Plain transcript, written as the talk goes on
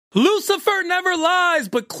Lucifer never lies,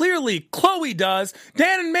 but clearly Chloe does.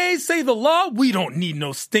 Dan and Maze say the law, we don't need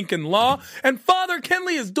no stinking law. And Father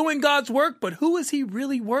Kenley is doing God's work, but who is he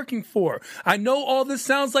really working for? I know all this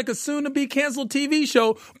sounds like a soon-to-be canceled TV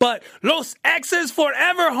show, but Los Exes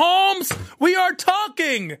Forever, Holmes, we are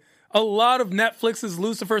talking a lot of Netflix's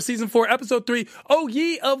Lucifer Season 4, Episode 3, O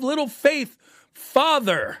Ye of Little Faith,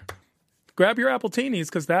 Father. Grab your Apple Teenies,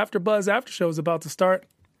 because the AfterBuzz After Show is about to start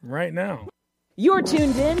right now. You're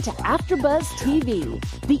tuned in to AfterBuzz TV,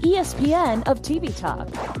 the ESPN of TV talk.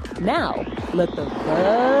 Now, let the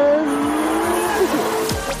buzz begin.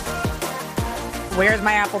 Where's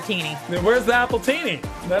my Apple Teenie? Where's the Apple Teenie?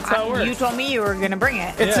 That's how it works. You told me you were going to bring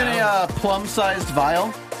it. It's in a plum-sized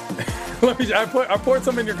vial. I poured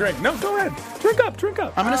some in your drink. No, go ahead. Drink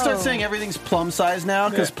up. I'm going to start saying everything's plum-sized now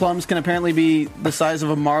because plums can apparently be the size of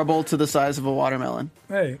a marble to the size of a watermelon.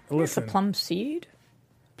 Hey, It's listen. a plum seed?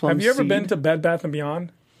 Have you ever been to Bed Bath &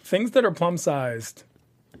 Beyond? Things that are plum-sized.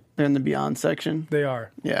 They're in the Beyond section. They are.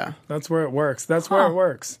 Yeah. That's where it works. Where it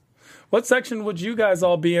works. What section would you guys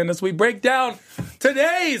all be in as we break down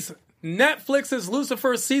today's Netflix's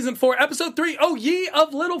Lucifer Season 4, Episode 3, O Ye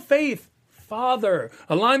of Little Faith, Father.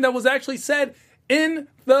 A line that was actually said in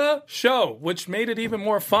the show, which made it even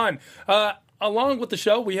more fun. Along with the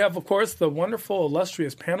show, we have, of course, the wonderful,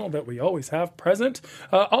 illustrious panel that we always have present.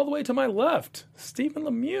 All the way to my left, Stephen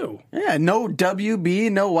Lemieux. Yeah, no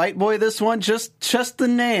WB, no white boy this one, just the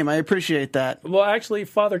name. I appreciate that. Well, actually,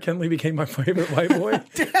 Father Kenley became my favorite white boy.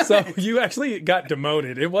 So you actually got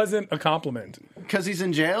demoted. It wasn't a compliment. Because he's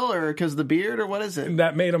in jail or because of the beard or what is it?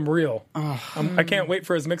 That made him real. I can't wait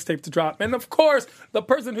for his mixtape to drop. And, of course, the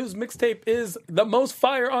person whose mixtape is the most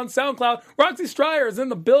fire on SoundCloud, Roxy Stryer, is in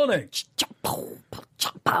the building.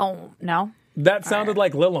 No? That sounded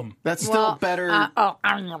like Lilum. That's still better.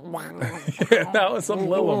 That was some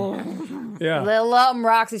Lilum. Yeah. Lil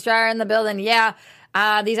Roxy Stryer in the building. Yeah.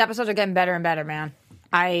 These episodes are getting better and better, man.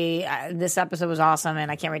 This episode was awesome,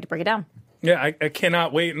 and I can't wait to break it down. Yeah, I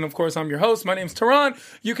cannot wait. And, of course, I'm your host. My name's Tehran.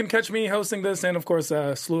 You can catch me hosting this and, of course,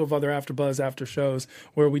 a slew of other AfterBuzz after shows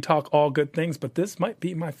where we talk all good things. But this might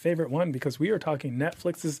be my favorite one because we are talking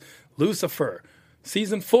Netflix's Lucifer.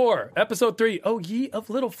 Season 4, Episode 3, O Ye of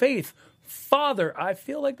Little Faith, Father. I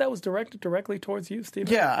feel like that was directed directly towards you,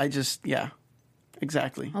 Stephen. Yeah,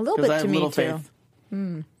 exactly. A little bit I have to me, little too. faith.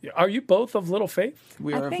 Are you both of little faith?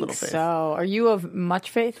 We are I of think little faith. so. Are you of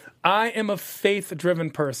much faith? I am a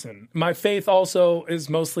faith-driven person. My faith also is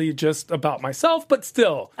mostly just about myself, but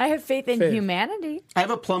still. I have faith in humanity. I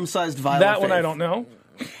have a plum-sized vial That of one faith. I don't know.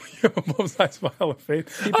 Both-sized vial of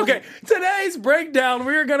faith. Okay, today's breakdown,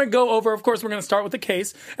 we're going to go over, of course, we're going to start with the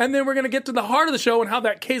case, and then we're going to get to the heart of the show and how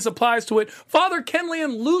that case applies to it. Father Kenley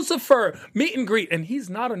and Lucifer meet and greet, and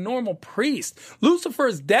he's not a normal priest.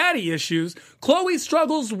 Lucifer's daddy issues. Chloe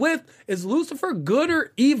struggles with, is Lucifer good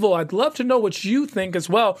or evil? I'd love to know what you think as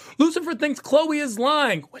well. Lucifer thinks Chloe is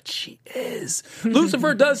lying, which she is.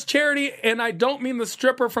 Lucifer does charity, and I don't mean the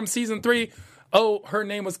stripper from season 3. Oh, her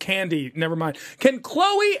name was Candy. Never mind. Can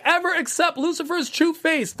Chloe ever accept Lucifer's true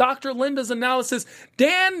face? Dr. Linda's analysis.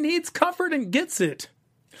 Dan needs comfort and gets it.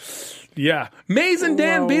 Yeah. Maze and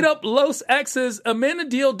Dan beat up Los Exes. Amanda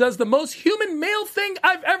Deal does the most human male thing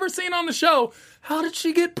I've ever seen on the show. How did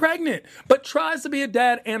she get pregnant? But tries to be a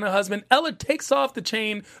dad and a husband. Ella takes off the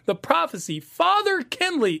chain. The prophecy. Father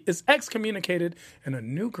Kenley is excommunicated and a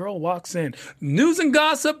new girl walks in. News and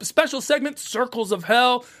gossip. Special segment. Circles of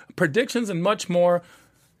Hell. Predictions and much more.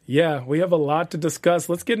 Yeah, we have a lot to discuss.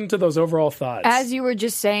 Let's get into those overall thoughts. As you were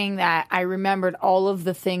just saying that, I remembered all of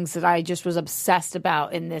the things that I just was obsessed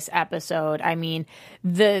about in this episode. I mean,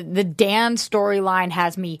 the Dan storyline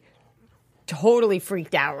has me totally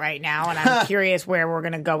freaked out right now, and I'm curious where we're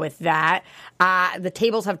going to go with that. The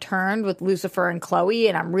tables have turned with Lucifer and Chloe,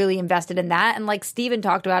 and I'm really invested in that. And like Steven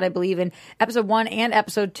talked about, I believe, in episode 1 and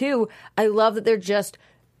episode 2, I love that they're just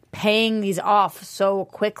paying these off so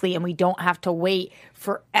quickly, and we don't have to wait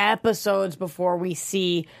for episodes before we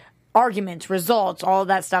see arguments, results, all of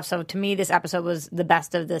that stuff. So to me, this episode was the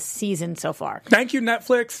best of this season so far. Thank you,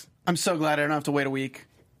 Netflix. I'm so glad I don't have to wait a week.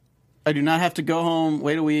 I do not have to go home,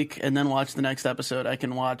 wait a week, and then watch the next episode. I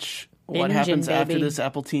can watch what Binging, happens after baby. this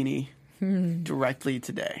Apple Teenie directly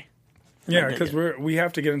today. Yeah, because we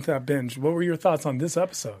have to get into that binge. What were your thoughts on this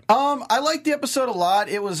episode? I liked the episode a lot.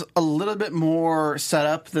 It was a little bit more set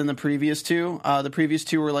up than the previous two. The previous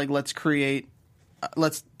two were like, let's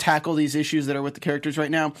tackle these issues that are with the characters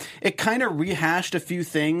right now. It kind of rehashed a few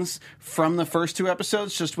things from the first two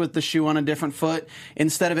episodes, just with the shoe on a different foot.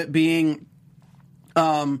 Instead of it being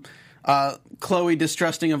Chloe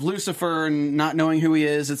distrusting of Lucifer and not knowing who he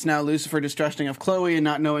is. It's now Lucifer distrusting of Chloe and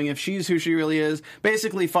not knowing if she's who she really is.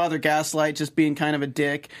 Basically, Father Gaslight just being kind of a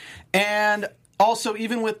dick. And also,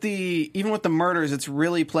 even with the murders, it's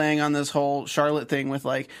really playing on this whole Charlotte thing with,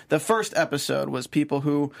 like, the first episode was people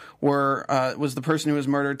who were, was the person who was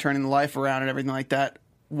murdered turning the life around and everything like that.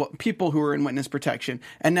 People who were in witness protection.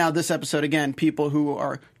 And now this episode, again, people who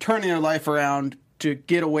are turning their life around to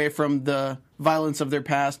get away from the violence of their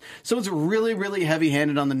past. So it's really, really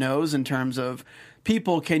heavy-handed on the nose in terms of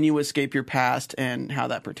people, can you escape your past, and how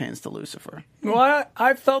that pertains to Lucifer. Well,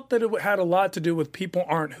 I felt that it had a lot to do with people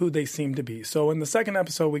aren't who they seem to be. So in the second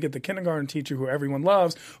episode, we get the kindergarten teacher who everyone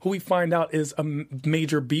loves, who we find out is a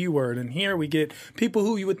major B word. And here we get people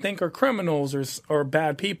who you would think are criminals or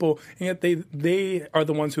bad people, and yet they are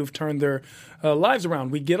the ones who've turned their lives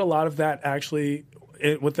around. We get a lot of that actually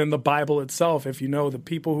within the Bible itself. If you know, the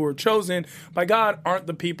people who are chosen by God aren't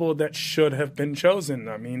the people that should have been chosen.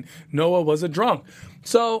 I mean, Noah was a drunk.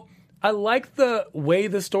 So I like the way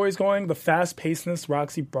the story's going, the fast-pacedness.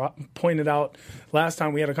 Roxy pointed out last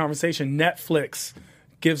time we had a conversation. Netflix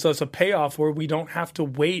gives us a payoff where we don't have to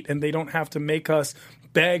wait and they don't have to make us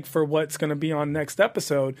beg for what's going to be on next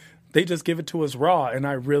episode. They just give it to us raw, and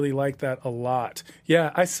I really like that a lot.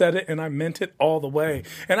 Yeah, I said it, and I meant it all the way.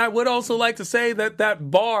 And I would also like to say that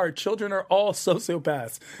bar, children are all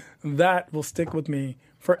sociopaths, that will stick with me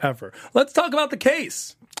forever. Let's talk about the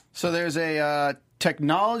case. So there's a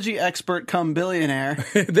technology expert come billionaire.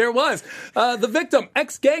 There was. The victim,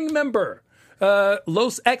 ex-gang member,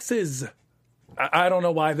 Los Exes. I don't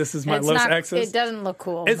know why this is my Los Exes. It doesn't look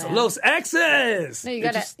cool. It's man. Los Exes. No, you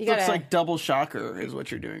It just looks like Double Shocker is what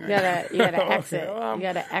you're doing right now. You gotta exit. You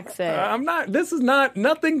gotta exit. I'm not. This is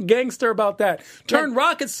nothing gangster about that. Turned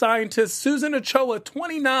rocket scientist Susan Ochoa,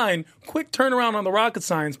 29. Quick turnaround on the rocket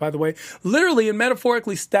science, by the way. Literally and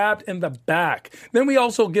metaphorically stabbed in the back. Then we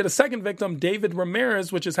also get a second victim, David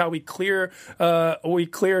Ramirez, which is how we clear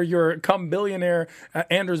your come billionaire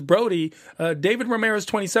Anders Brody. David Ramirez,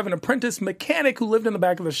 27, apprentice mechanic who lived in the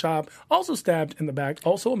back of the shop, also stabbed in the back,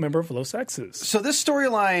 also a member of Los Exes. So this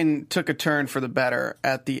storyline took a turn for the better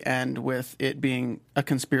at the end with it being a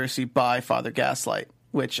conspiracy by Father Gaslight,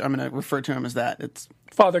 which I'm going to refer to him as that. It's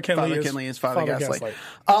Father Kinley is Father Gaslight.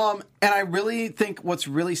 And I really think what's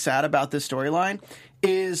really sad about this storyline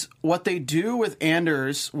is what they do with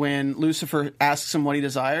Anders when Lucifer asks him what he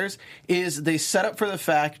desires is they set up for the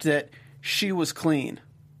fact that she was clean.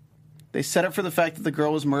 They set up for the fact that the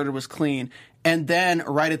girl was murdered was clean. And then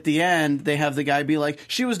right at the end, they have the guy be like,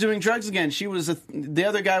 she was doing drugs again. The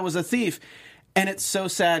other guy was a thief. And it's so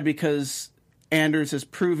sad because Anders has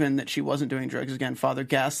proven that she wasn't doing drugs again. Father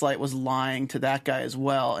Gaslight was lying to that guy as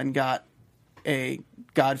well and got a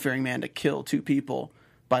God-fearing man to kill two people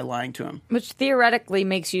by lying to him. Which theoretically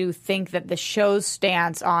makes you think that the show's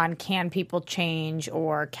stance on can people change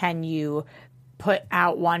or can you put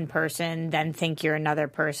out one person, then think you're another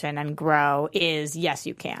person and grow is yes,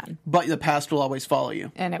 you can. But the past will always follow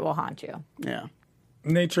you. And it will haunt you. Yeah.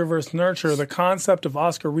 Nature versus nurture, the concept of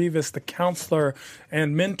Oscar Rivas, the counselor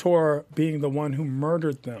and mentor, being the one who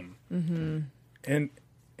murdered them. Mm-hmm. And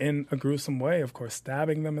in a gruesome way, of course,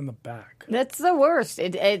 stabbing them in the back. That's the worst.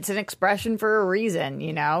 It's an expression for a reason,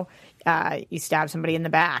 you know? You stab somebody in the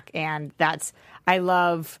back. And I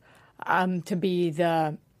love to be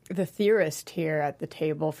the theorist here at the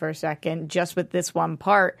table for a second, just with this one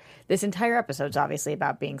part. This entire episode's obviously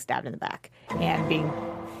about being stabbed in the back and being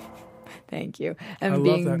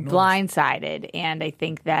blindsided. And I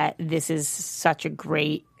think that this is such a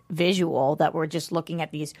great visual that we're just looking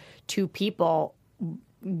at these two people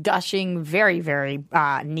gushing very, very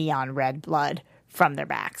neon red blood from their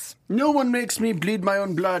backs. No one makes me bleed my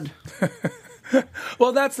own blood.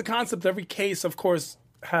 Well, that's the concept. Every case, of course,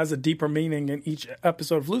 has a deeper meaning in each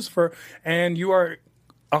episode of Lucifer, and you are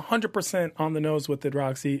 100% on the nose with it,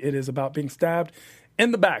 Roxy. It is about being stabbed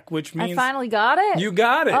in the back, which means... I finally got it? You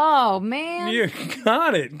got it. Oh, man. You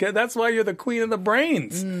got it. That's why you're the queen of the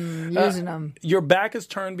brains. Using them. Your back is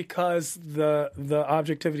turned because the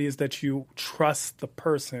objectivity is that you trust the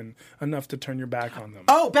person enough to turn your back on them.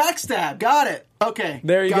 Oh, backstab. Got it. Okay.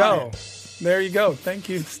 There you go. There you go. Thank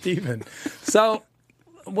you, Stephen. So...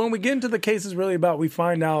 when we get into the case is really about, we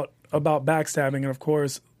find out about backstabbing. And of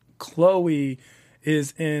course, Chloe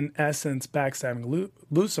is in essence backstabbing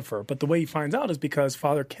Lucifer. But the way he finds out is because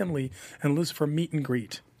Father Kinley and Lucifer meet and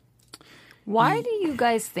greet. Why do you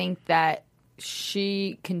guys think that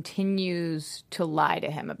she continues to lie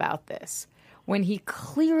to him about this? When he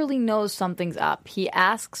clearly knows something's up, he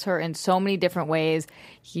asks her in so many different ways.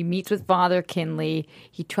 He meets with Father Kinley.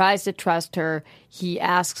 He tries to trust her. He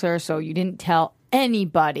asks her, so you didn't tell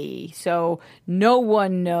anybody. So no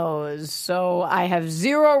one knows. So I have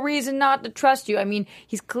zero reason not to trust you. I mean,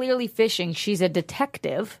 he's clearly fishing. She's a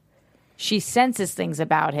detective. She senses things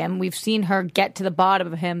about him. We've seen her get to the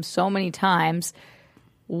bottom of him so many times.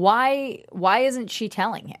 Why isn't she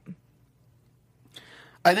telling him?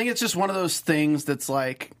 I think it's just one of those things that's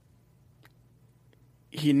like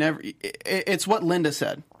it's what Linda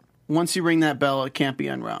said. Once you ring that bell, it can't be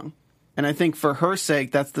unrung. And I think for her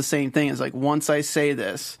sake, that's the same thing. It's like, once I say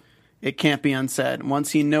this, it can't be unsaid.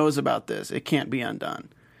 Once he knows about this, it can't be undone.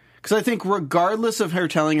 Because I think regardless of her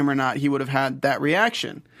telling him or not, he would have had that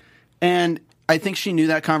reaction. And I think she knew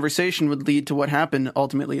that conversation would lead to what happened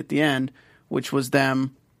ultimately at the end, which was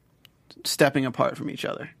them stepping apart from each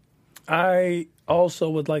other. I also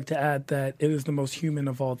would like to add that it is the most human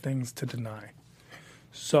of all things to deny.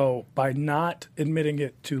 So by not admitting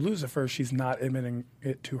it to Lucifer, she's not admitting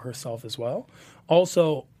it to herself as well.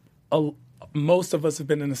 Also, most of us have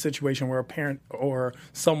been in a situation where a parent or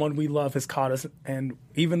someone we love has caught us, and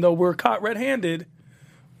even though we're caught red-handed,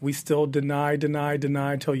 we still deny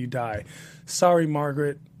till you die. Sorry,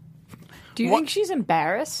 Margaret. Do you think she's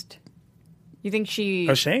embarrassed? You think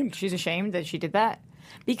ashamed? She's ashamed that she did that?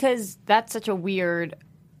 Because that's such a weird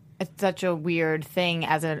thing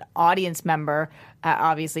as an audience member,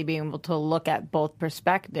 obviously being able to look at both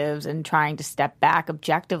perspectives and trying to step back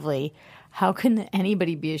objectively. How can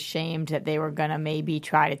anybody be ashamed that they were going to maybe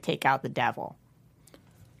try to take out the devil?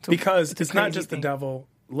 Because it's not just the devil.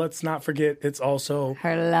 Let's not forget, it's also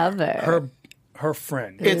her lover, her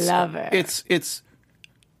friend. It's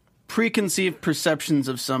preconceived perceptions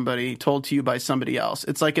of somebody told to you by somebody else.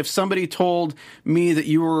 It's like if somebody told me that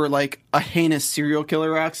you were like a heinous serial killer,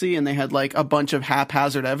 Roxy, and they had like a bunch of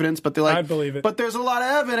haphazard evidence, but they're like, I believe it. But there's a lot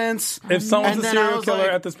of evidence. If someone's a serial killer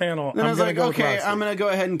at this panel, then I was like, okay, I'm going to go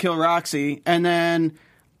ahead and kill Roxy. And then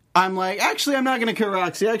I'm like, actually, I'm not going to kill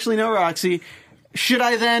Roxy. Actually, no, Roxy. Should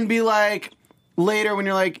I then be like, later when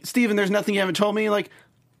you're like, Steven, there's nothing you haven't told me? Like,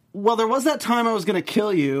 well, there was that time I was going to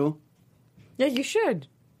kill you. Yeah, you should.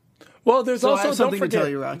 Well, there's also, I have something don't forget, to tell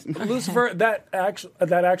you, Roxy. Lucifer, that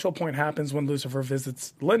actual point happens when Lucifer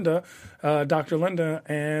visits Linda, Dr. Linda,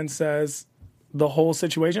 and says the whole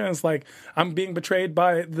situation. It's like, I'm being betrayed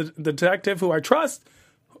by the detective who I trust.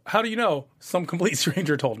 How do you know? Some complete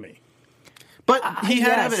stranger told me. But he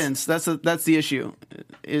had evidence. That's the issue.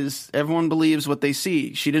 Is everyone believes what they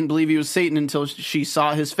see. She didn't believe he was Satan until she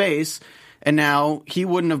saw his face, and now he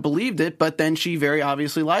wouldn't have believed it, but then she very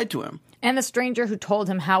obviously lied to him. And the stranger who told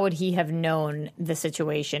him, how would he have known the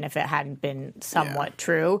situation if it hadn't been somewhat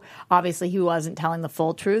true? Obviously, he wasn't telling the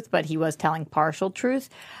full truth, but he was telling partial truth.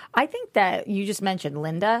 I think that you just mentioned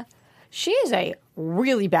Linda. She is a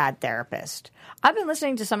really bad therapist. I've been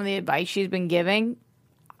listening to some of the advice she's been giving.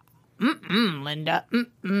 Linda.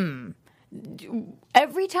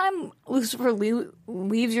 Every time Lucifer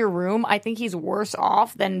leaves your room, I think he's worse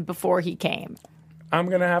off than before he came. I'm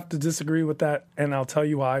going to have to disagree with that, and I'll tell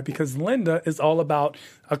you why. Because Linda is all about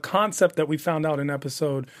a concept that we found out in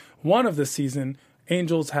episode 1 of this season.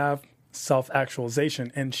 Angels have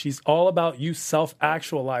self-actualization, and she's all about you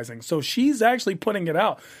self-actualizing. So she's actually putting it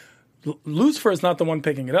out. Lucifer is not the one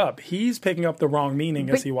picking it up. He's picking up the wrong meaning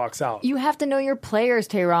as he walks out. You have to know your players,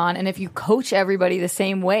 Tehran, and if you coach everybody the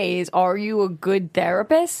same ways, are you a good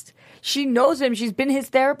therapist? She knows him. She's been his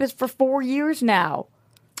therapist for 4 years now.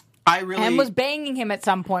 And was banging him at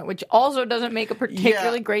some point, which also doesn't make a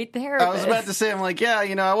particularly great therapist. I was about to say, I'm like,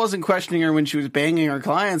 I wasn't questioning her when she was banging her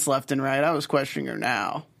clients left and right. I was questioning her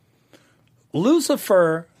now.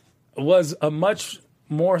 Lucifer was a much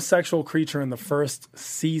more sexual creature in the first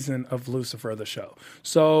season of Lucifer, the show.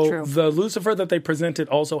 So the Lucifer that they presented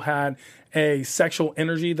also had a sexual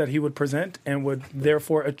energy that he would present and would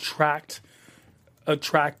therefore attract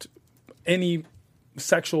any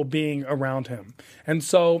sexual being around him. And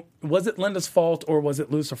so was it Linda's fault or was it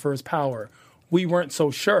Lucifer's power? We weren't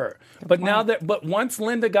so sure. But once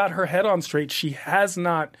Linda got her head on straight, she has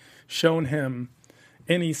not shown him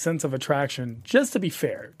any sense of attraction. Just to be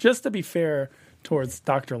fair towards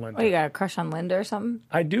Dr. Linda. Oh, you got a crush on Linda or something?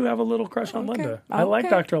 I do have a little crush on Linda. I like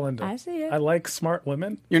Dr. Linda. I see it. I like smart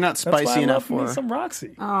women. You're not spicy enough for her. I love me some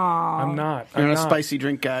Roxy. Aww. I'm not. You're not a spicy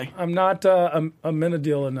drink guy. I'm not a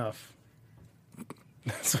Menadil enough.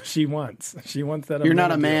 That's what she wants. She wants that. You're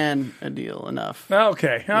not a man a deal enough.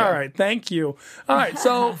 Okay. All right. Thank you. All right.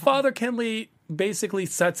 So Father Kenley basically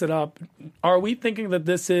sets it up. Are we thinking that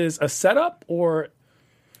this is a setup or?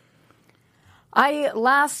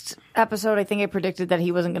 Last episode, I think I predicted that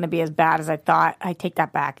he wasn't going to be as bad as I thought. I take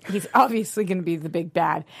that back. He's obviously going to be the big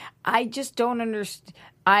bad. I just don't understand.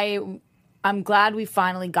 I'm glad we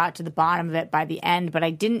finally got to the bottom of it by the end, but I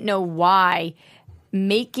didn't know why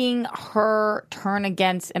making her turn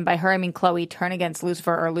against, and by her I mean Chloe, turn against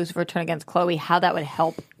Lucifer, or Lucifer turn against Chloe, how that would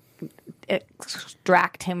help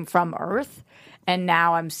extract him from Earth. And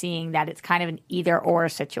now I'm seeing that it's kind of an either-or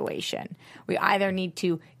situation. We either need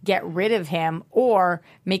to get rid of him or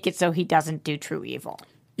make it so he doesn't do true evil.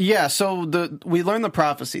 Yeah, so we learned the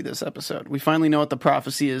prophecy this episode. We finally know what the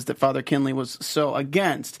prophecy is that Father Kinley was so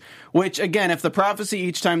against. Which, again, if the prophecy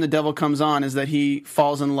each time the devil comes on is that he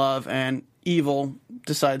falls in love and evil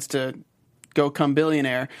decides to go come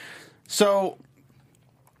billionaire. So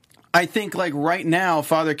I think, like, right now,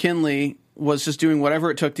 Father Kinley was just doing whatever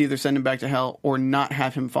it took to either send him back to hell or not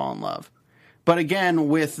have him fall in love. But again,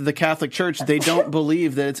 with the Catholic Church, they don't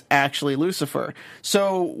believe that it's actually Lucifer.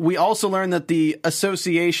 So we also learned that the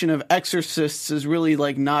association of exorcists is really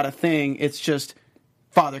like not a thing. It's just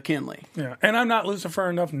Father Kinley. Yeah, and I'm not Lucifer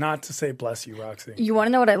enough not to say bless you, Roxy. You want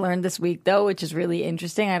to know what I learned this week, though, which is really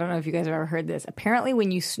interesting? I don't know if you guys have ever heard this. Apparently,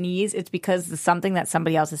 when you sneeze, it's because something that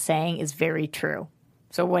somebody else is saying is very true.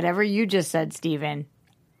 So whatever you just said, Stephen,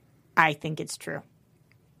 I think it's true.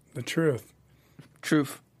 The truth.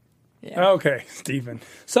 Truth. Yeah. Okay, Stephen.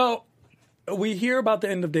 So we hear about the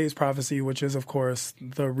end of days prophecy, which is, of course,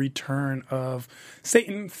 the return of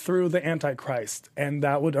Satan through the Antichrist. And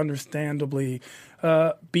that would understandably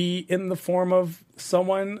be in the form of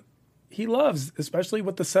someone he loves, especially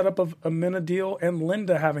with the setup of Amenadiel and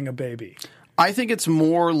Linda having a baby. I think it's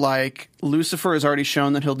more like Lucifer has already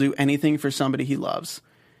shown that he'll do anything for somebody he loves.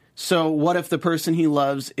 So what if the person he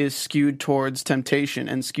loves is skewed towards temptation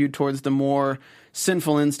and skewed towards the more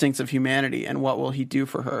sinful instincts of humanity, and what will he do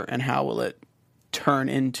for her, and how will it turn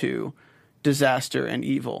into disaster and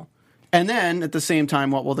evil? And then, at the same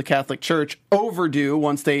time, what will the Catholic Church overdo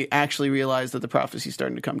once they actually realize that the prophecy is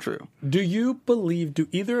starting to come true? Do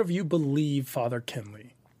either of you believe Father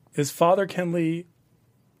Kinley? Is Father Kinley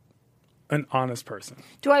an honest person?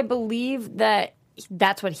 Do I believe that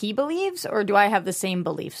that's what he believes, or do I have the same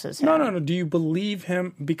beliefs as him? No. Do you believe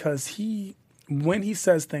him because when he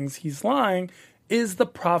says things, he's lying? Is the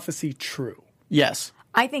prophecy true? Yes.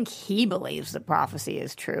 I think he believes the prophecy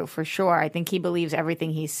is true, for sure. I think he believes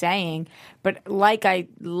everything he's saying. But like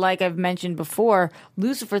I've mentioned before,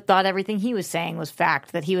 Lucifer thought everything he was saying was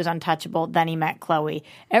fact, that he was untouchable. Then he met Chloe.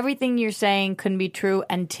 Everything you're saying couldn't be true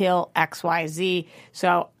until XYZ.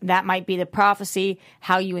 So that might be the prophecy,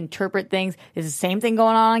 how you interpret things. There's the same thing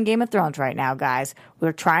going on Game of Thrones right now, guys.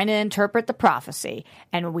 We're trying to interpret the prophecy.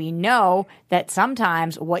 And we know that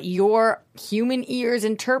sometimes what your human ears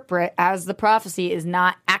interpret as the prophecy is not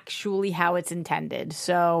actually how it's intended.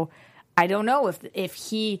 So I don't know if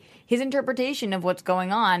his interpretation of what's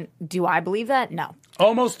going on, do I believe that? No.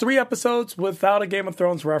 Almost 3 episodes without a Game of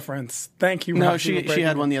Thrones reference. Thank you, No, Roxy, she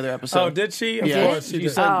had one the other episode. Oh, did she? Of Yeah, course she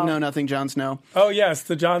did. said no, nothing, Jon Snow. Oh, yes,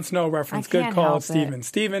 the Jon Snow reference. I Good can't call, help Stephen. it.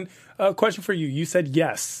 Stephen, question for you. You said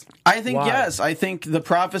yes. I think Why? yes. I think the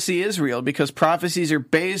prophecy is real because prophecies are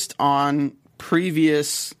based on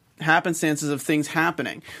previous happenstances of things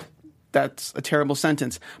happening. That's a terrible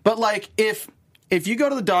sentence. But like if you go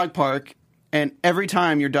to the dog park and every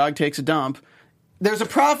time your dog takes a dump, there's a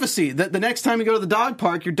prophecy that the next time you go to the dog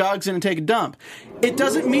park, your dog's going to take a dump. It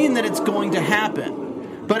doesn't mean that it's going to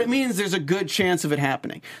happen, but it means there's a good chance of it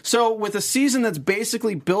happening. So with a season that's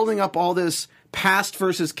basically building up all this past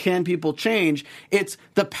versus can people change, it's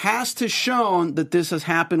the past has shown that this has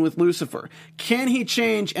happened with Lucifer. Can he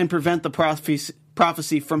change and prevent the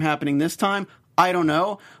prophecy from happening this time? I don't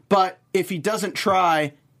know. But if he doesn't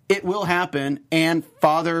try, it will happen, and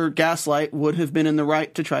Father Gaslight would have been in the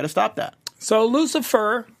right to try to stop that. So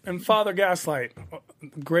Lucifer and Father Gaslight,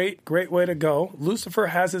 great way to go. Lucifer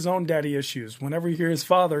has his own daddy issues. Whenever you hear his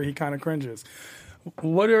father, he kind of cringes.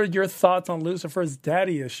 What are your thoughts on Lucifer's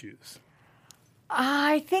daddy issues?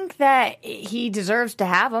 I think that he deserves to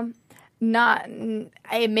have them.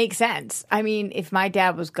 It makes sense. I mean, if my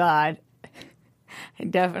dad was God, I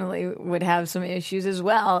definitely would have some issues as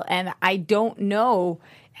well. And I don't know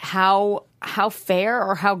how fair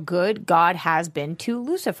or how good God has been to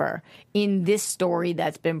Lucifer in this story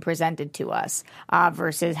that's been presented to us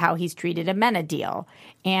versus how he's treated Amenadiel.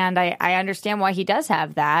 And I understand why he does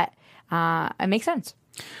have that. It makes sense.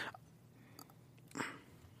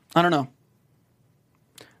 I don't know.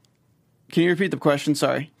 Can you repeat the question?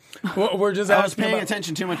 Sorry. Well, we're just I was asking paying about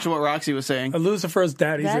attention too much to what Roxy was saying. Lucifer's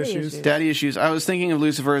daddy's Daddy issues. issues. Daddy issues. I was thinking of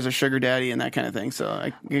Lucifer as a sugar daddy and that kind of thing, so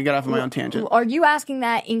I got off on my own tangent. Are you asking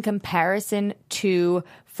that in comparison to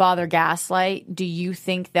Father Gaslight? Do you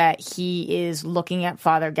think that he is looking at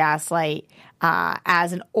Father Gaslight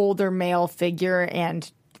as an older male figure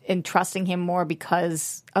and trusting him more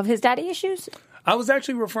because of his daddy issues? I was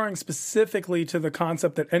actually referring specifically to the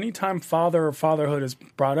concept that anytime father or fatherhood is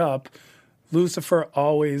brought up, Lucifer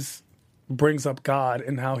always brings up God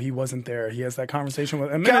and how he wasn't there. He has that conversation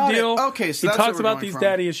with Amenadiel. Okay, so he that's talks where we're about going these from.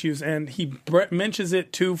 daddy issues, and he mentions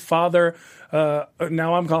it to Father. Now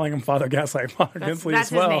I'm calling him Father Gaslight, Father Kinsley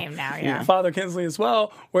that's as well. his name now, yeah. Father Kinsley as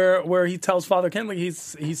well, where he tells Father Kinsley, he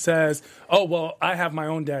says, "Oh well, I have my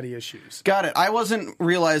own daddy issues." Got it. I wasn't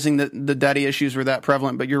realizing that the daddy issues were that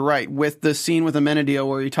prevalent, but you're right. With the scene with Amenadiel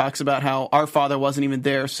where he talks about how our father wasn't even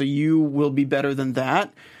there, so you will be better than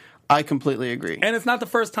that, I completely agree. And it's not the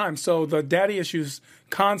first time. So the daddy issues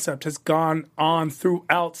concept has gone on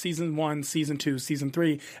throughout season 1, season 2, season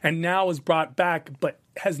 3, and now is brought back, but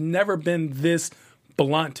has never been this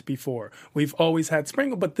blunt before. We've always had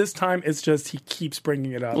Sprinkle, but this time it's just he keeps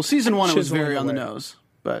bringing it up. Well, season 1 it was chiseling very on the away. nose,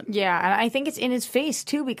 but Yeah, and I think it's in his face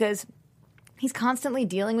too because he's constantly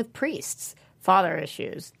dealing with priests. Father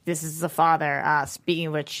issues. This is the father. Speaking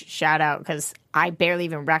of which, shout out because I barely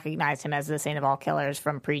even recognized him as the Saint of All Killers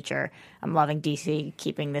from Preacher. I'm loving DC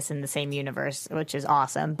keeping this in the same universe, which is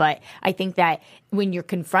awesome. But I think that when you're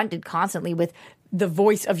confronted constantly with the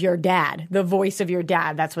voice of your dad,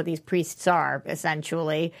 that's what these priests are,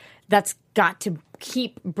 essentially. That's got to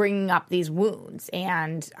keep bringing up these wounds.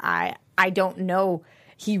 And I don't know.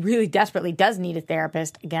 He really desperately does need a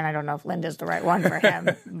therapist. Again, I don't know if Linda's the right one for him,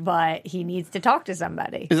 but he needs to talk to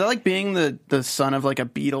somebody. is that like being the son of like a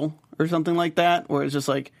Beatle or something like that, where it's just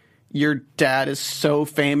like your dad is so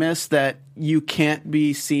famous that you can't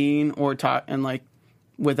be seen or talk and like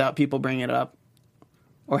without people bringing it up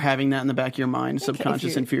or having that in the back of your mind,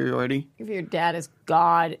 subconscious inferiority? If your dad is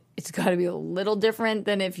God, it's got to be a little different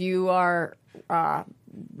than if you are.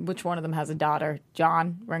 Which one of them has a daughter?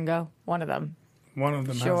 John, Ringo, one of them. One of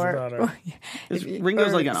them Sure. has a daughter.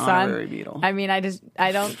 Ringo's like an son. honorary Beatle. I mean,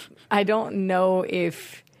 I don't know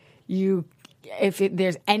if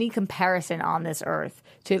there's any comparison on this earth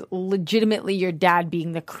to legitimately your dad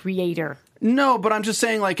being the creator. No, but I'm just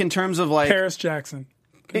saying, like, in terms of like Paris Jackson.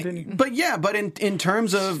 Continue. But in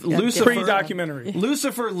terms of Lucifer, Pre-documentary.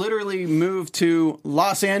 Lucifer literally moved to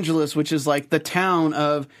Los Angeles, which is like the town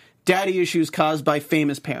of daddy issues caused by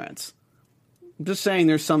famous parents. I'm just saying,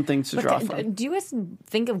 there's something to draw from. Do you guys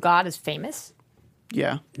think of God as famous?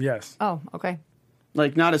 Yeah, Yes. Oh, okay.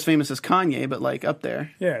 like not as famous as Kanye, but like up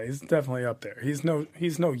there. Yeah, he's definitely up there. He's no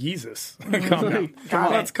Yeezus. Calm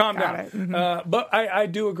down. Let's calm Got down. it. Mm-hmm. But I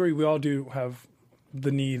do agree. We all do have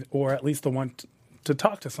the need, or at least the want to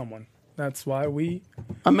talk to someone. That's why we.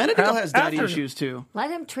 Amenadiel has daddy After- issues too.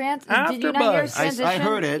 Let him Did you not hear AfterBuzz. his transition? I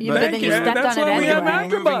heard it, You, but then thank you you. stepped That's on why it we have anyway.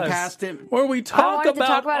 Moving AfterBuzz, past it. where we talk wanted to about,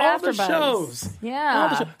 talk about all the AfterBuzz. shows. Yeah. All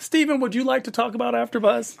the shows. Stephen, would you like to talk about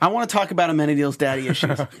AfterBuzz? I want to talk about Amenadiel's daddy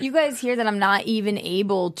issues. You guys hear that I'm not even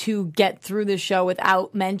able to get through the show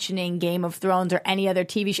without mentioning Game of Thrones or any other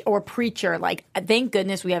TV show or Preacher. Like, thank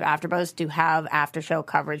goodness we have AfterBuzz to have after show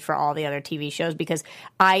coverage for all the other TV shows because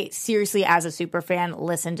I seriously, as a super fan,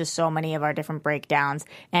 listen to so many of our different breakdowns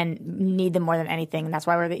and need them more than anything. And that's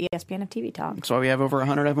why we're the ESPN of TV Talk. That's why we have over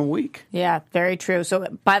 100 of them a week. Yeah, very true. So,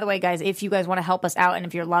 by the way, guys, if you guys want to help us out and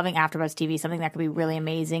if you're loving AfterBuzz TV, something that could be really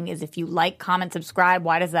amazing is if you like, comment, subscribe.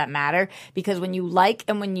 Why does that matter? Because when you like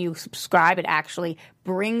and when you subscribe, it actually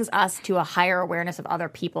brings us to a higher awareness of other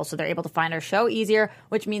people so they're able to find our show easier,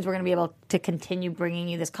 which means we're going to be able to continue bringing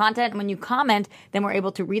you this content. And when you comment, then we're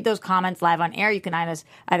able to read those comments live on air. You can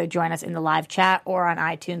either join us in the live chat or on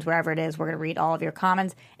iTunes, wherever it is. We're going to read all of your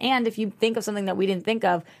comments. And if you think of something that we didn't think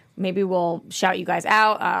of, maybe we'll shout you guys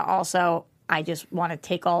out. Also, I just want to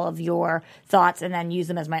take all of your thoughts and then use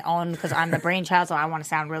them as my own because I'm the brainchild, so I want to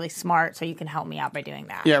sound really smart, so you can help me out by doing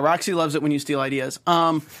that. Yeah, Roxy loves it when you steal ideas.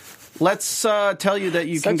 Let's tell you that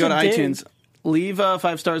you can Such go to a dig. iTunes. Leave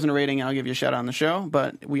 5 stars and a rating, and I'll give you a shout out on the show.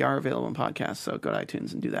 But we are available in podcasts, so go to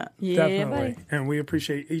iTunes and do that. Yeah, Definitely. buddy. And we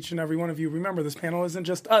appreciate each and every one of you. Remember, this panel isn't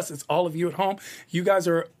just us, it's all of you at home. You guys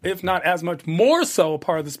are, if not as much, more so a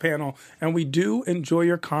part of this panel. And we do enjoy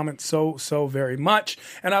your comments so, so very much.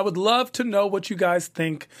 And I would love to know what you guys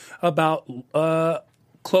think about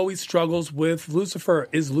Chloe's struggles with Lucifer.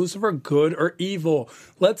 Is Lucifer good or evil?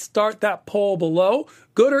 Let's start that poll below.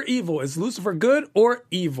 Good or evil? Is Lucifer good or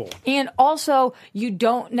evil? And also, you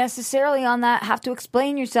don't necessarily on that have to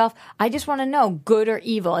explain yourself. I just want to know good or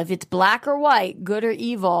evil. If it's black or white, good or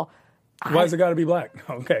evil. Why has it got to be black?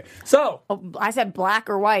 Okay. So, I said black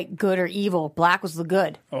or white, good or evil. Black was the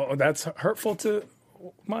good. oh, that's hurtful to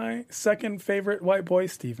my second favorite white boy,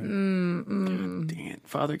 Stephen. Dang it,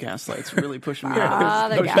 Father Gaslight's really pushing me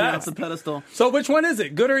Father pushing me off Gaslight. the pedestal. So which one is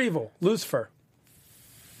it? Good or evil? Lucifer.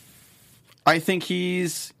 I think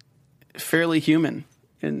he's fairly human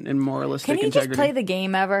in moralistic Can he integrity. just play the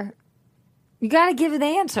game ever? You got to give an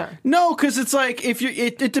answer. No, because it's like if you,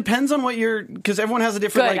 it depends on what you're. Because everyone has a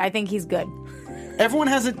different. Good. Like, I think he's good. everyone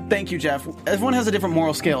has a. Thank you, Jeff. Everyone has a different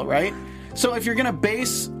moral scale, right? So if you're gonna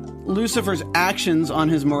base Lucifer's actions on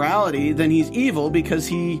his morality, then he's evil because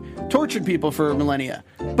he tortured people for millennia.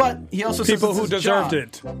 But he also says People it's who his deserved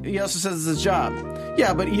job. it. He also says it's his job.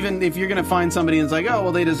 Yeah, but even if you're gonna find somebody and it's like, oh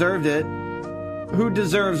well, they deserved it. Who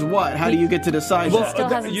deserves what? How do you get to decide that? still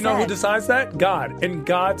hasn't You know who said. decides that? God. And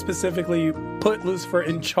God specifically put Lucifer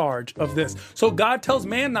in charge of this. So God tells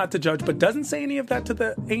man not to judge, but doesn't say any of that to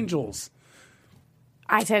the angels.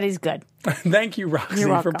 I said he's good. Thank you, Roxy, You're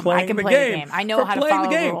welcome. for playing I can the play the game. game. I know for how to playing follow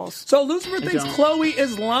the the game. rules. So Lucifer thinks don't. Chloe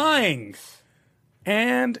is lying.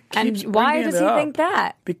 And keeps why bringing does it he up. think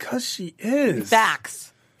that? Because she is.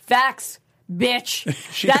 Facts, bitch.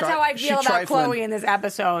 That's how I feel about trifling. Chloe in this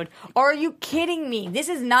episode. Or are you kidding me? This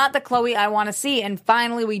is not the Chloe I want to see. And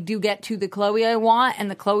finally, we do get to the Chloe I want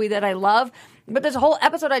and the Chloe that I love. But this whole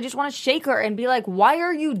episode, I just want to shake her and be like, why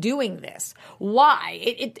are you doing this? Why?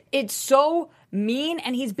 It's so mean,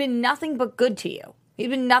 and he's been nothing but good to you. He's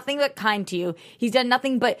been nothing but kind to you. He's done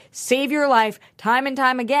nothing but save your life time and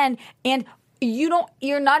time again. And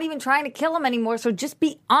you're not even trying to kill him anymore. So just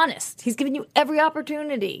be honest. He's given you every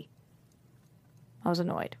opportunity. I was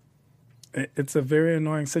annoyed. It's a very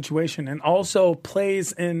annoying situation, and also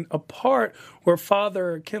plays in a part where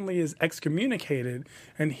Father Kinley is excommunicated,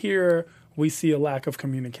 and here we see a lack of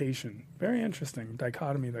communication. Very interesting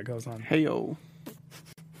dichotomy that goes on. Heyo.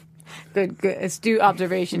 Good. Astute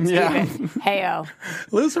observation, Yeah. Stephen. Heyo.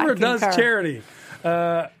 Lucifer I does concur. charity.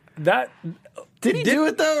 Did he do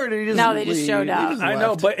it though, or did he just? No, they just leave? showed He up. just I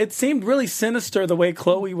know, left. but it seemed really sinister the way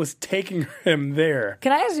Chloe was taking him there.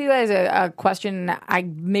 Can I ask you guys a question? I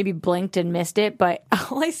maybe blinked and missed it, but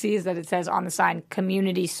all I see is that it says on the sign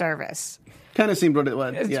community service. Kind of seemed what it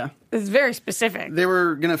was. Yeah, It's very specific. they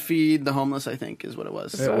were gonna feed the homeless. I think is what it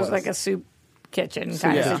was. So it was like a soup kitchen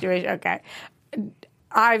kind of yeah. situation. Okay.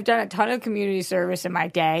 I've done a ton of community service in my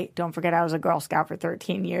day. Don't forget I was a Girl Scout for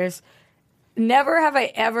 13 years. Never have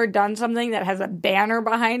I ever done something that has a banner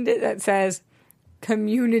behind it that says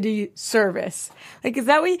community service. Like, is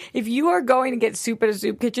that what if you are going to get soup at a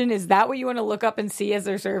soup kitchen, is that what you want to look up and see as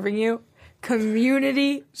they're serving you?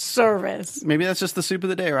 Community service. Maybe that's just the soup of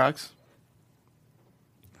the day, Rox.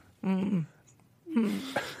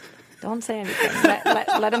 Don't say anything.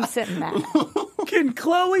 Let him sit in that. Can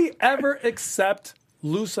Chloe ever accept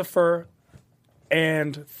Lucifer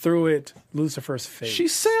and through it, Lucifer's fate? She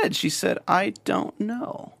said, I don't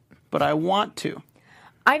know, but I want to.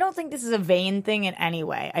 I don't think this is a vain thing in any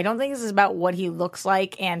way. I don't think this is about what he looks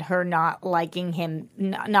like and her not liking him,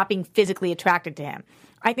 not being physically attracted to him.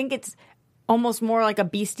 I think it's almost more like a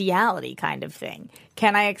bestiality kind of thing.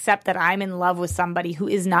 Can I accept that I'm in love with somebody who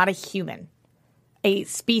is not a human? A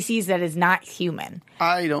species that is not human.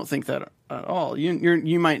 I don't think that at all.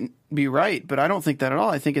 You might be right, but I don't think that at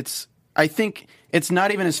all. I think it's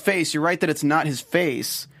not even his face. You're right that it's not his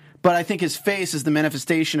face, but I think his face is the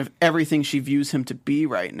manifestation of everything she views him to be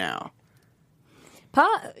right now.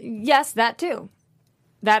 Yes, that too.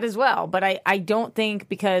 That as well. But I don't think,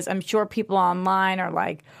 because I'm sure people online are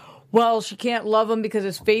like, well, she can't love him because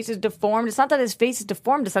his face is deformed. It's not that his face is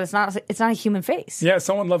deformed. It's that it's not a human face. Yeah,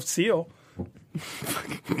 someone loved Seal.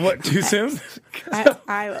 What, too soon?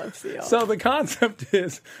 I love Seal. So the concept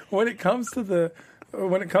is when it comes to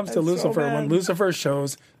Lucifer, when Lucifer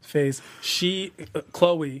shows face,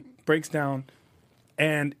 Chloe breaks down,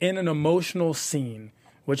 and in an emotional scene,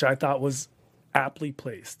 which I thought was aptly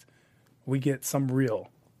placed, we get some real.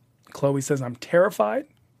 Chloe says, "I'm terrified,"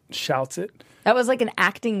 shouts it. That was like an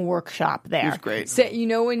acting workshop there. It was great. So, you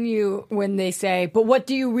know when they say, but what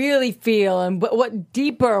do you really feel? And what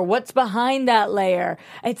deeper? What's behind that layer?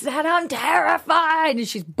 It's that I'm terrified. And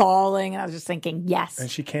she's bawling. And I was just thinking, yes.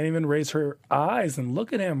 And she can't even raise her eyes and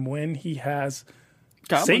look at him when he has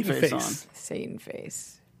Goblin Satan face face. Satan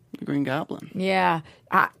face. The Green Goblin. Yeah.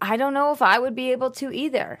 I don't know if I would be able to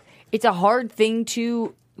either. It's a hard thing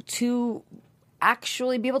to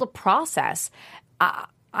actually be able to process.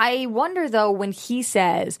 I wonder, though, when he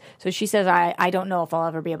says, so she says, I don't know if I'll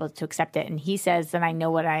ever be able to accept it. And he says, then I know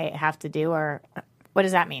what I have to do. Or what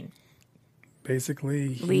does that mean?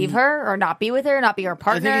 Basically, Leave her or not be with her, not be her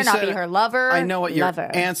partner, he not said, be her lover? I know what your Lover.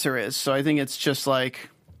 answer is, so I think it's just like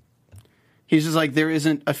He's just like, there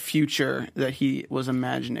isn't a future that he was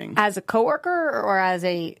imagining. As a coworker or as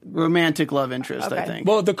a Romantic love interest, I Okay. think.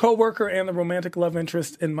 Well, the coworker and the romantic love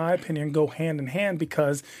interest, in my opinion, go hand in hand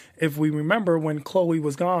because if we remember when Chloe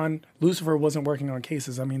was gone, Lucifer wasn't working on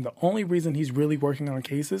cases. I mean, the only reason he's really working on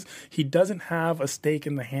cases, he doesn't have a stake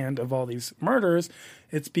in the hand of all these murders.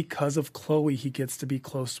 It's because of Chloe. He gets to be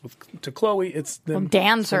close to Chloe. It's them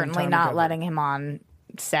Dan spending certainly time not together. letting him on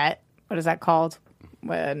set. What is that called?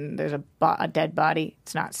 When there's a dead body,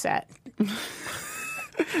 it's not set.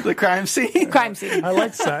 The crime scene. Crime scene. I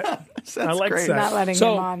like set. I like great. set. Not letting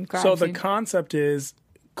so, him on crime So the scene. concept is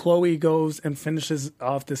Chloe goes and finishes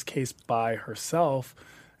off this case by herself,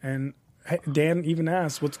 and Dan even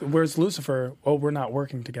asks, "Where's Lucifer?" Oh, we're not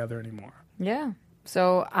working together anymore. Yeah.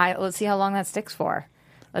 So let's see how long that sticks for.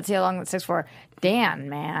 Dan,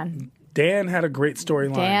 man. Dan had a great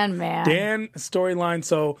storyline. Dan storyline.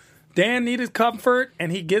 So Dan needed comfort,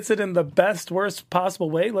 and he gets it in the best, worst possible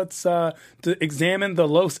way. Let's to examine the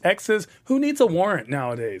Los Exes. Who needs a warrant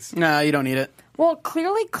nowadays? Nah, you don't need it. Well,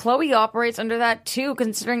 clearly Chloe operates under that too,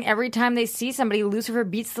 considering every time they see somebody, Lucifer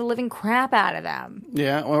beats the living crap out of them.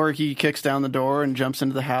 Yeah, or he kicks down the door and jumps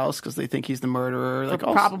into the house because they think he's the murderer. Like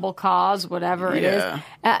Probable cause, whatever it is.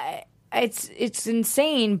 It's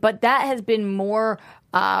insane, but that has been more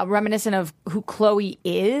reminiscent of who Chloe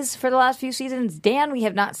is for the last few seasons. Dan, we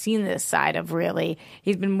have not seen this side of really.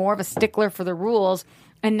 He's been more of a stickler for the rules.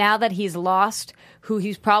 And now that he's lost who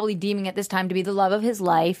he's probably deeming at this time to be the love of his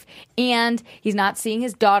life, and he's not seeing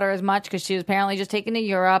his daughter as much because she was apparently just taken to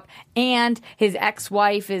Europe, and his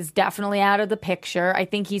ex-wife is definitely out of the picture, I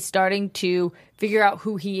think he's starting to figure out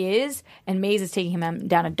who he is, and Maze is taking him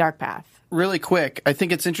down a dark path. Really quick, I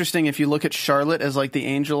think it's interesting if you look at Charlotte as like the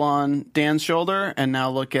angel on Dan's shoulder, and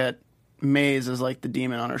now look at Maze as like the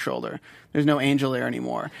demon on her shoulder. There's no angel there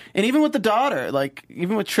anymore. And even with the daughter, like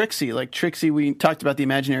even with Trixie, we talked about the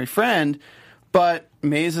imaginary friend, but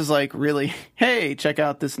Maze is like really, hey, check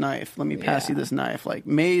out this knife. Let me pass you this knife. Like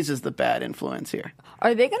Maze is the bad influence here.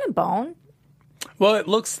 Are they going to bone? Well, it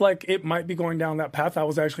looks like it might be going down that path. I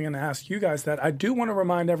was actually going to ask you guys that. I do want to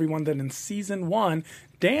remind everyone that in season 1,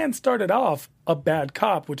 Dan started off a bad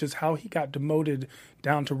cop, which is how he got demoted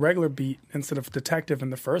down to regular beat instead of detective in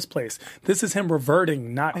the first place. This is him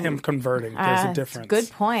reverting, not him converting. There's a difference. Good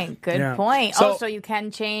point. Good point. So you can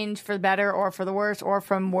change for the better or for the worse, or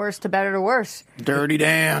from worse to better to worse. Dirty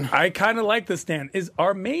Dan. I kind of like this, Dan.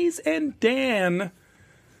 Are Maze and Dan...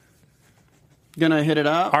 Gonna hit it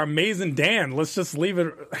up? Are Maze and Dan? Let's just leave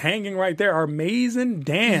it hanging right there. Are Maze and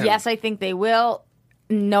Dan? Yes, I think they will.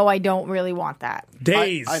 No, I don't really want that.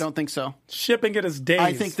 Days. I don't think so. Shipping it as days.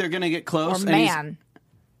 I think they're gonna get close. Or man.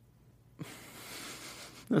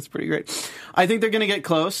 That's pretty great. I think they're gonna get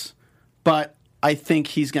close, but I think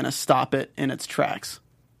he's gonna stop it in its tracks.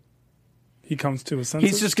 He comes to his senses.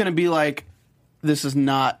 He's just gonna be like, this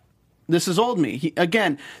is old me.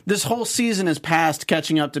 Again, this whole season is past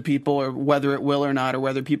catching up to people, or whether it will or not, or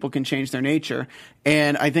whether people can change their nature.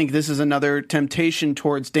 And I think this is another temptation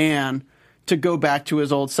towards Dan to go back to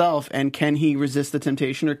his old self. And can he resist the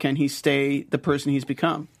temptation, or can he stay the person he's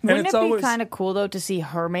become? Wouldn't it be kind of cool, though, to see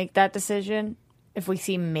her make that decision? If we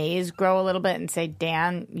see Maze grow a little bit and say,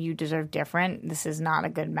 Dan, you deserve different. This is not a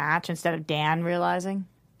good match, instead of Dan realizing.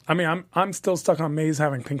 I mean, I'm still stuck on Maze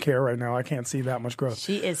having pink hair right now. I can't see that much growth.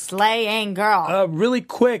 She is slaying, girl. Really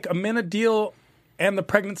quick, Amenadiel and the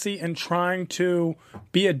pregnancy and trying to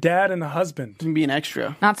be a dad and a husband. Be an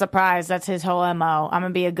extra. Not surprised. That's his whole MO. I'm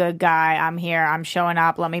going to be a good guy. I'm here. I'm showing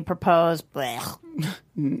up. Let me propose. Blech.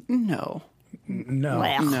 No.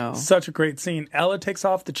 Blech. No. Such a great scene. Ella takes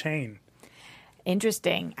off the chain.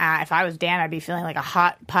 Interesting. If I was Dan, I'd be feeling like a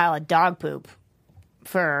hot pile of dog poop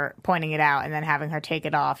for pointing it out and then having her take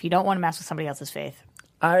it off. You don't want to mess with somebody else's faith.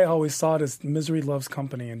 I always saw it as misery loves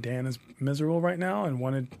company, and Dan is miserable right now and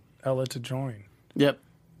wanted Ella to join. Yep.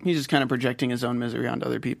 He's just kind of projecting his own misery onto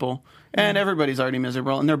other people. And everybody's already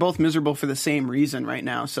miserable. And they're both miserable for the same reason right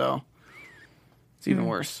now, so it's even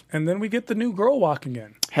worse. And then we get the new girl walking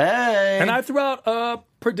in. Hey! And I threw out a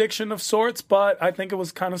prediction of sorts, but I think it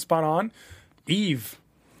was kind of spot on. Eve,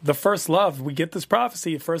 the first love. We get this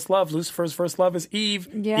prophecy. First love. Lucifer's first love is Eve.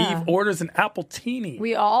 Yeah. Eve orders an appletini.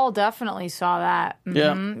 We all definitely saw that.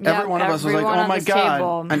 Yeah. Mhm. Every one of us was like, everyone oh on my this God,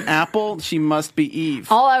 table. an apple? She must be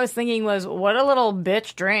Eve. All I was thinking was, what a little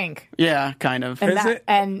bitch drink. Yeah, kind of. And Is it?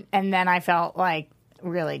 and then I felt like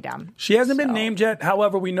really dumb. She hasn't been named yet.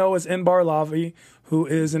 However, we know is Inbar Lavi, who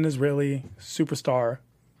is an Israeli superstar,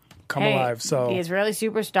 come alive. So the Israeli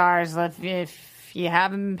superstars, if you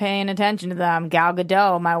haven't been paying attention to them, Gal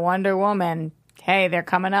Gadot, my Wonder Woman, hey, they're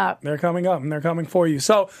coming up. they're coming up and they're coming for you.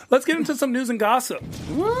 So let's get into some news and gossip.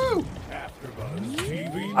 Woo!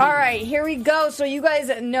 All right, here we go. So you guys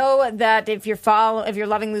know that if you're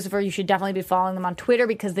loving Lucifer, you should definitely be following them on Twitter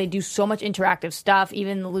because they do so much interactive stuff.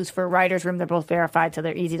 Even the Lucifer Writers Room, they're both verified, so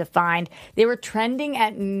they're easy to find. They were trending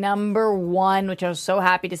at number 1, which I was so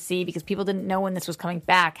happy to see because people didn't know when this was coming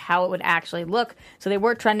back how it would actually look. So they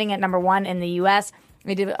were trending at number 1 in the U.S.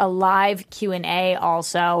 We did a live Q&A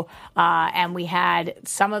also, and we had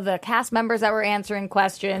some of the cast members that were answering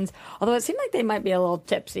questions, although it seemed like they might be a little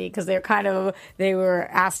tipsy because they were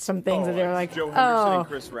asked some things that they were like, Joe Henderson and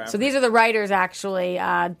Chris Rafferty. So these are the writers, actually.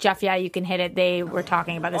 Jeff, yeah, you can hit it. They were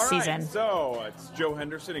talking about the season. So it's Joe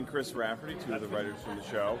Henderson and Chris Rafferty, 2 of the writers from the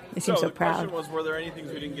show. They seem so the proud. question was, were there any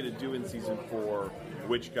things we didn't get to do in season 4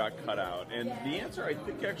 which got cut out? And the answer, I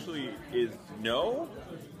think, actually is no,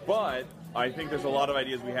 but I think there's a lot of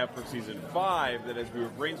ideas we have for season 5 that as we were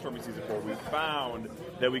brainstorming season 4, we found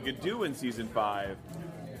that we could do in season 5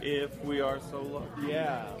 if we are so lucky.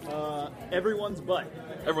 Yeah. Everyone's butt.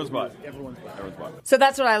 Everyone's butt. Everyone's butt. Everyone's butt. So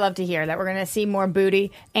that's what I love to hear, that we're going to see more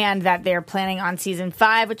booty and that they're planning on season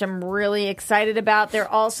 5, which I'm really excited about. There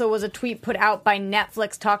also was a tweet put out by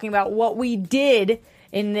Netflix talking about what we did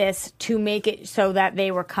in this to make it so that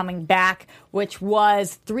they were coming back, which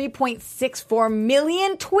was 3.64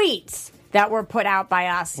 million tweets that were put out by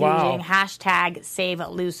us using hashtag Save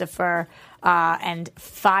Lucifer and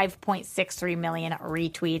 5.63 million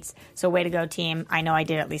retweets. So way to go, team. I know I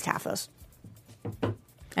did at least half those.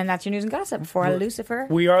 And that's your news and gossip for Lucifer.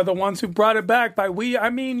 We are the ones who brought it back. By we,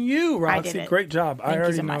 I mean you, Roxy. I did it. Great job. Thank I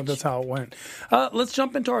already you so know much. that's how it went. Let's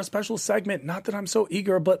jump into our special segment. Not that I'm so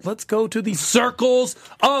eager, but let's go to the Circles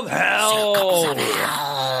of Hell.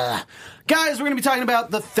 Guys, we're going to be talking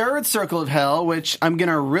about the third circle of hell, which I'm going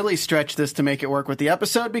to really stretch this to make it work with the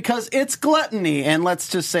episode because it's gluttony. And let's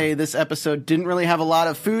just say this episode didn't really have a lot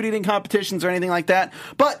of food eating competitions or anything like that.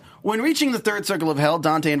 But when reaching the third circle of hell,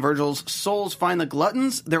 Dante and Virgil's souls find the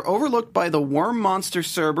gluttons. They're overlooked by the worm monster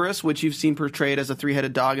Cerberus, which you've seen portrayed as a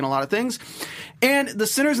 3-headed dog in a lot of things. And the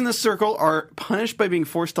sinners in this circle are punished by being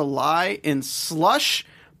forced to lie in slush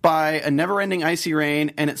by a never-ending icy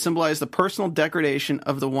rain, and it symbolized the personal degradation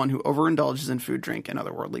of the one who overindulges in food, drink, and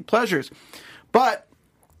other worldly pleasures. But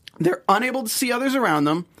they're unable to see others around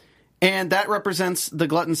them, and that represents the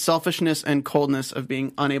glutton's selfishness and coldness of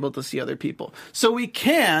being unable to see other people. So we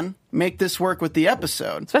can make this work with the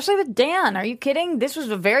episode. Especially with Dan. Are you kidding? This was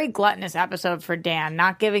a very gluttonous episode for Dan.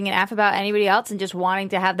 Not giving an F about anybody else and just wanting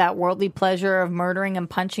to have that worldly pleasure of murdering and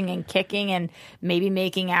punching and kicking and maybe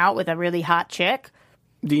making out with a really hot chick.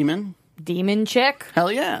 Demon chick.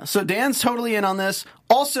 Hell yeah. So Dan's totally in on this.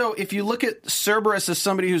 Also, if you look at Cerberus as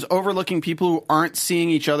somebody who's overlooking people who aren't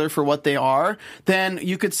seeing each other for what they are, then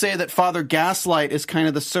you could say that Father Gaslight is kind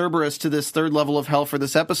of the Cerberus to this third level of hell for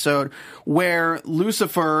this episode, where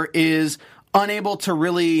Lucifer is unable to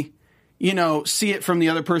really, see it from the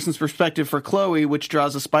other person's perspective for Chloe, which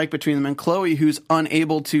draws a spike between them, and Chloe, who's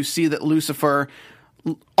unable to see that Lucifer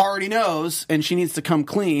already knows and she needs to come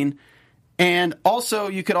clean. And also,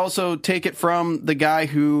 you could also take it from the guy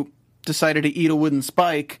who decided to eat a wooden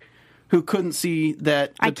spike, who couldn't see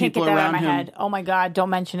that the people around him. I can't get that out of my head. Oh my God! Don't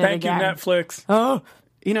mention it again. Thank you, Netflix. Oh,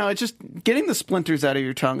 it's just getting the splinters out of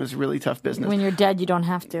your tongue is really tough business. When you're dead, you don't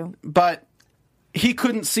have to. But he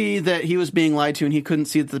couldn't see that he was being lied to, and he couldn't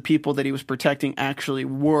see that the people that he was protecting actually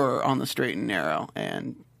were on the straight and narrow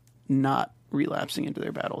and not relapsing into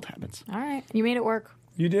their bad old habits. All right, you made it work.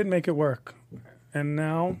 You did make it work. And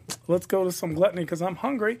now let's go to some gluttony because I'm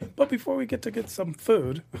hungry. But before we get some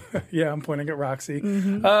food, yeah, I'm pointing at Roxy.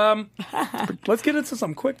 Let's get into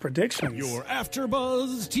some quick predictions. Your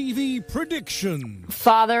AfterBuzz TV prediction.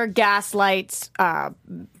 Father Gaslight's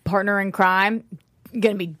partner in crime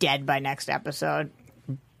going to be dead by next episode.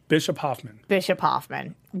 Bishop Hoffman.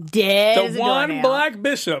 Dead. The one black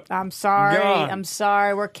bishop. I'm sorry. Gone. I'm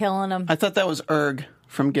sorry. We're killing him. I thought that was Erg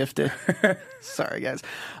from Gifted. Sorry, guys.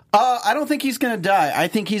 I don't think he's going to die. I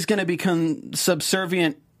think he's going to become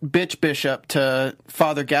subservient bitch bishop to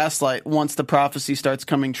Father Gaslight once the prophecy starts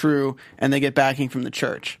coming true and they get backing from the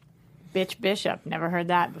church. Bitch bishop. Never heard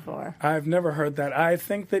that before. I've never heard that. I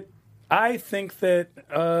think that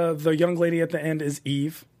the young lady at the end is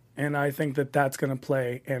Eve, and I think that that's going to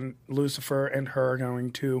play, and Lucifer and her are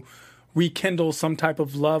going to rekindle some type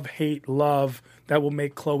of love that will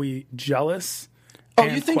make Chloe jealous. Oh,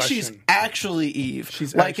 you think she's actually Eve?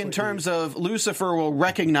 She's like actually in terms Eve. of Lucifer will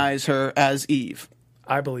recognize her as Eve.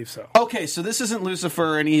 I believe so. Okay, so this isn't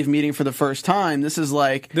Lucifer and Eve meeting for the first time. This is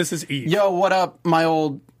Eve. Yo, what up, my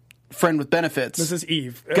old friend with benefits. This is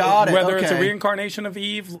Eve. Got it. Whether it's a okay. reincarnation of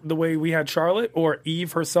Eve, the way we had Charlotte, or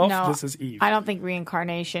Eve herself, No, this is Eve. I don't think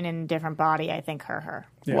reincarnation in a different body. I think her.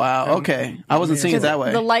 Yeah. Wow. Okay. I wasn't seeing it that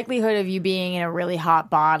way. The likelihood of you being in a really hot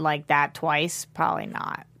bod like that twice, probably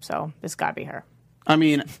not. So this got to be her. I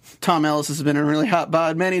mean, Tom Ellis has been in a really hot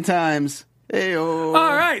bod many times. Heyo.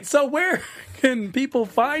 All right, so where can people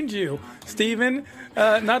find you, Stephen?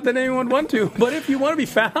 Not that anyone would want to, but if you want to be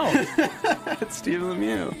found. It's Stephen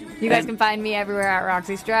Lemieux. You guys can find me everywhere at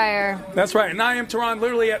Roxy Stryer. That's right, and I am Tehran,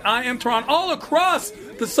 literally at I am Tehran, all across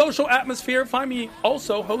the social atmosphere. Find me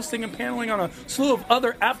also hosting and paneling on a slew of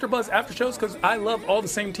other AfterBuzz after shows, because I love all the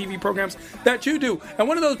same TV programs that you do. And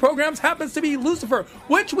one of those programs happens to be Lucifer,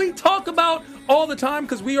 which we talk about all the time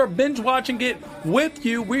because we are binge watching it with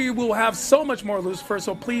you. We will have so much more Lucifer,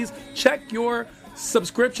 so please check your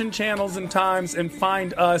subscription channels and times and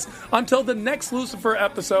find us. Until the next Lucifer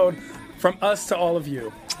episode, from us to all of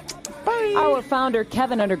you. Our founder,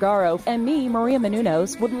 Kevin Undergaro, and me, Maria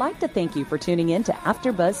Menounos, would like to thank you for tuning in to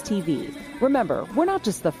AfterBuzz TV. Remember, we're not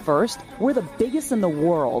just the first, we're the biggest in the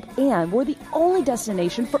world, and we're the only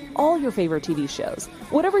destination for all your favorite TV shows.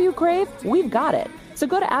 Whatever you crave, we've got it. So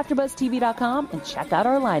go to AfterBuzzTV.com and check out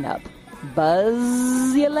our lineup.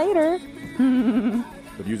 Buzz you later.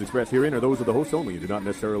 The views expressed herein are those of the hosts only and do not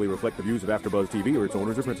necessarily reflect the views of AfterBuzz TV or its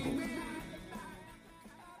owners or principals.